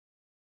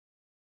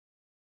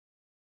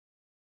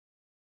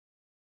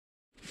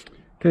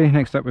Okay,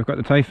 next up we've got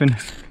the Typhon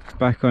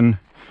back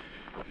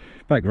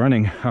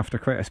running after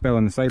quite a spell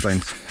on the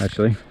sidelines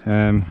actually.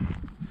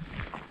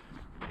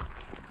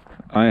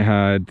 I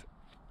had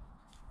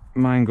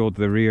mangled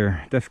the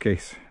rear diff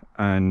case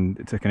and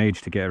it took an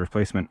age to get a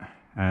replacement.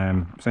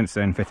 Since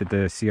then fitted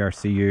the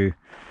CRCU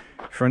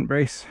front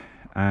brace,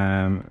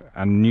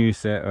 a new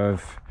set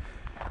of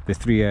the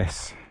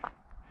 3S,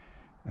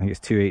 I think it's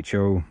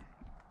 2HO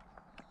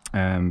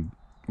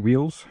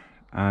wheels,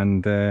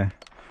 and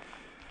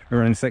we're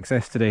running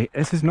 6S today.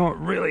 This is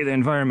not really the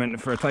environment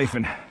for a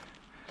Typhon,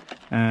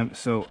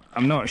 so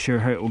I'm not sure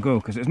how it will go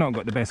because it's not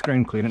got the best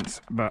ground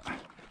clearance, but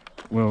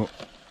we'll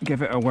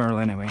give it a whirl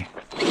anyway.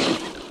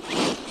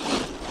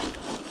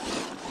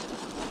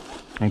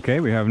 Okay,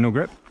 we have no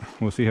grip.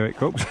 We'll see how it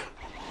copes.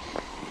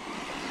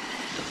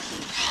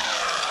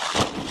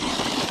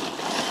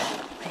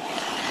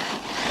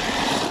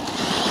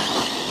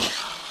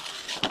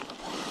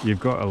 You've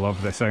got to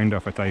love the sound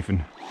of a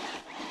Typhon.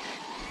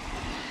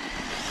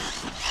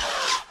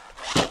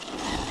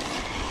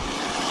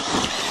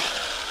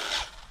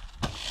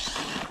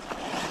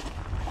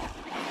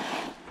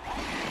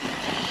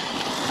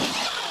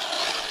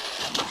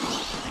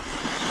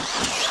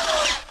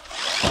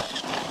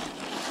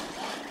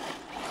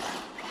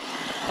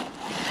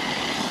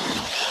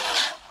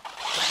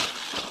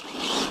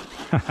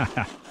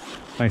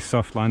 Nice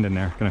soft landing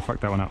there, gonna fuck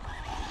that one up.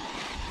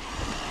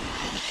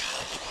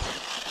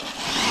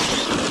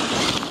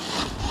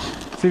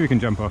 See if we can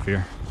jump off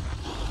here.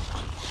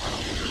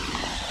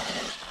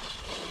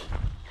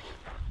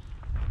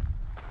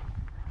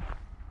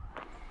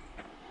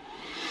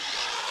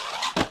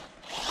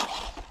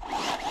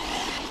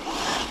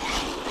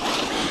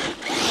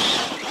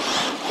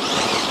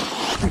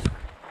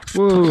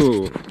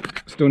 Whoa!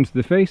 Stone to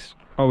the face,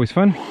 always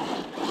fun.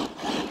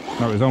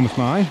 That was almost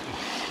my eye.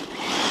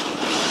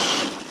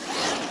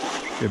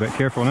 Be a bit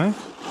careful now.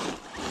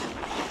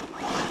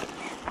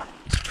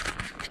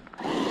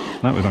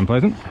 That was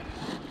unpleasant.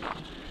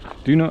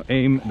 Do not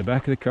aim the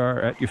back of the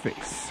car at your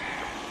face.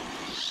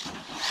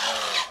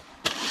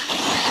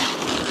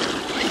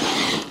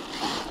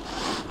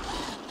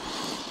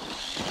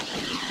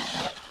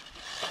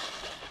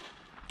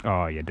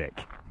 Oh, you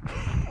dick.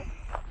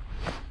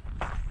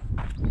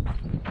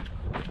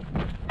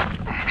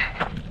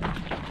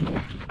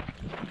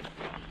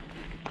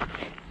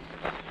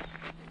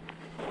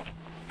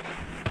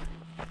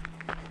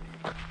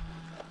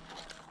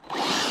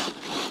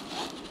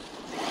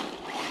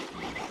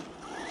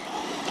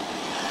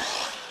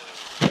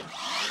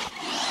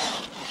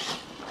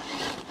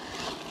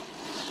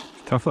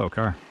 Tough little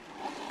car.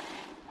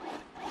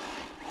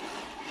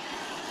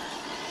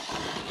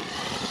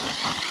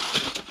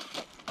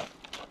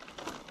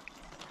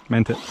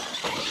 Meant it.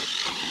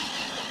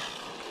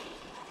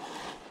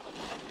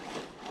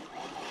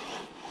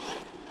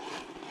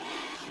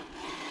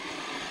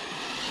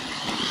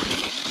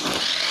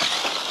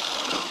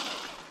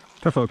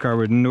 Tough little car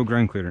with no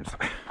ground clearance.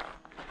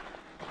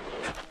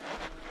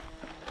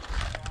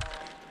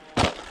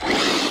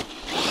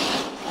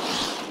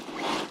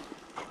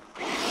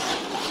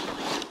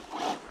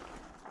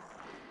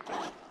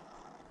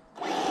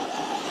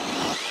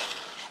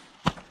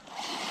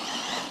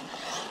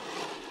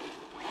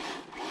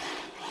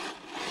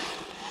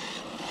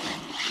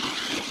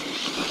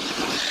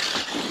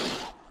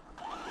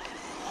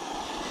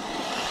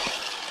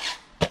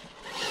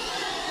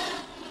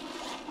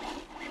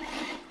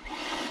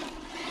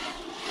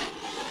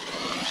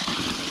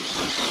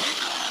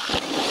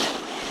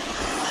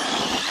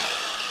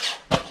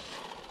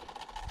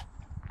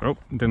 Oh,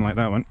 didn't like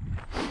that one.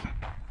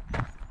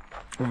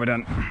 What have I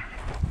done?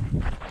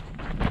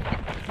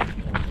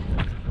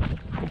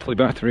 Hopefully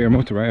battery or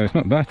motor wire. It's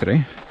not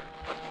battery.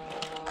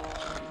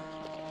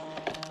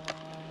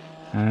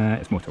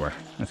 It's motor wire.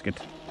 That's good.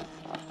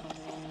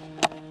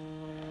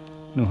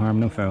 No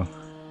harm, no foul.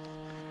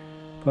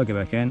 Plug it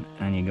back in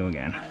and you go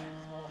again.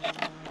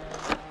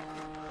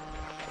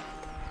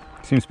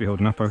 Seems to be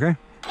holding up okay.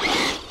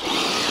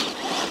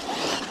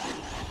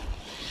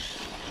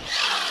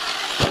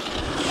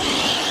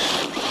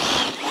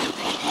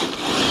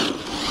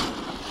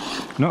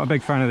 Not a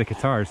big fan of the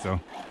guitars though.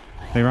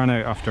 They ran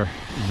out after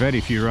very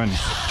few runs.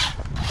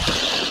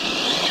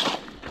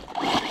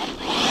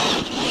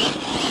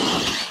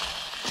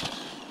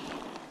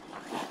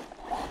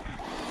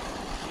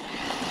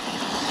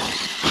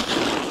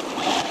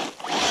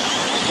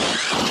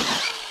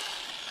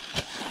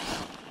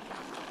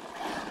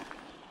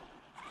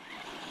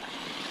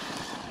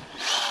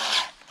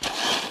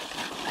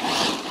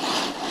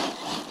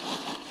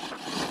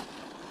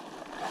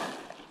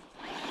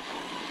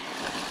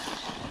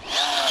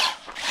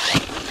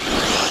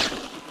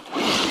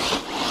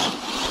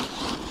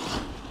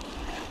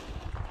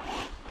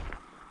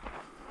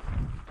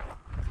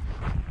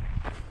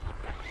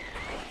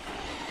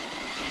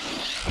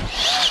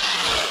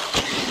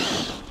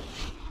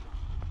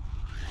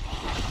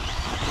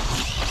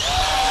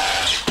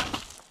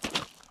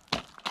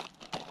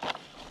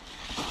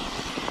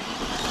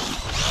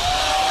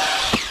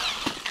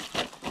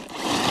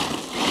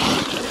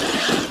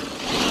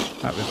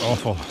 That was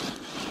awful.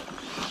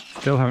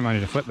 Still haven't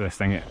managed to flip this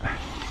thing yet.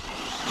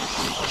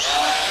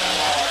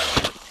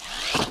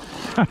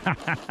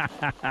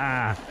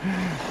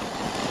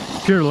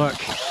 Pure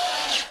luck.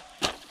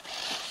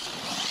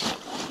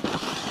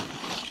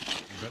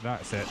 But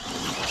that's it.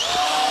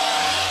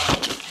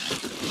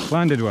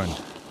 Landed one,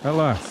 at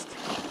last.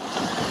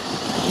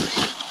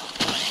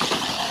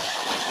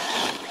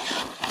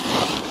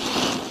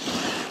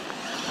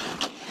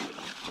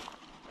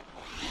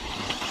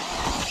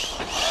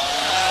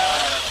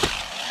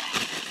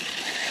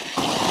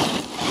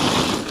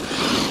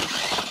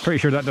 Pretty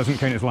sure that doesn't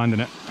count as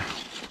landing it.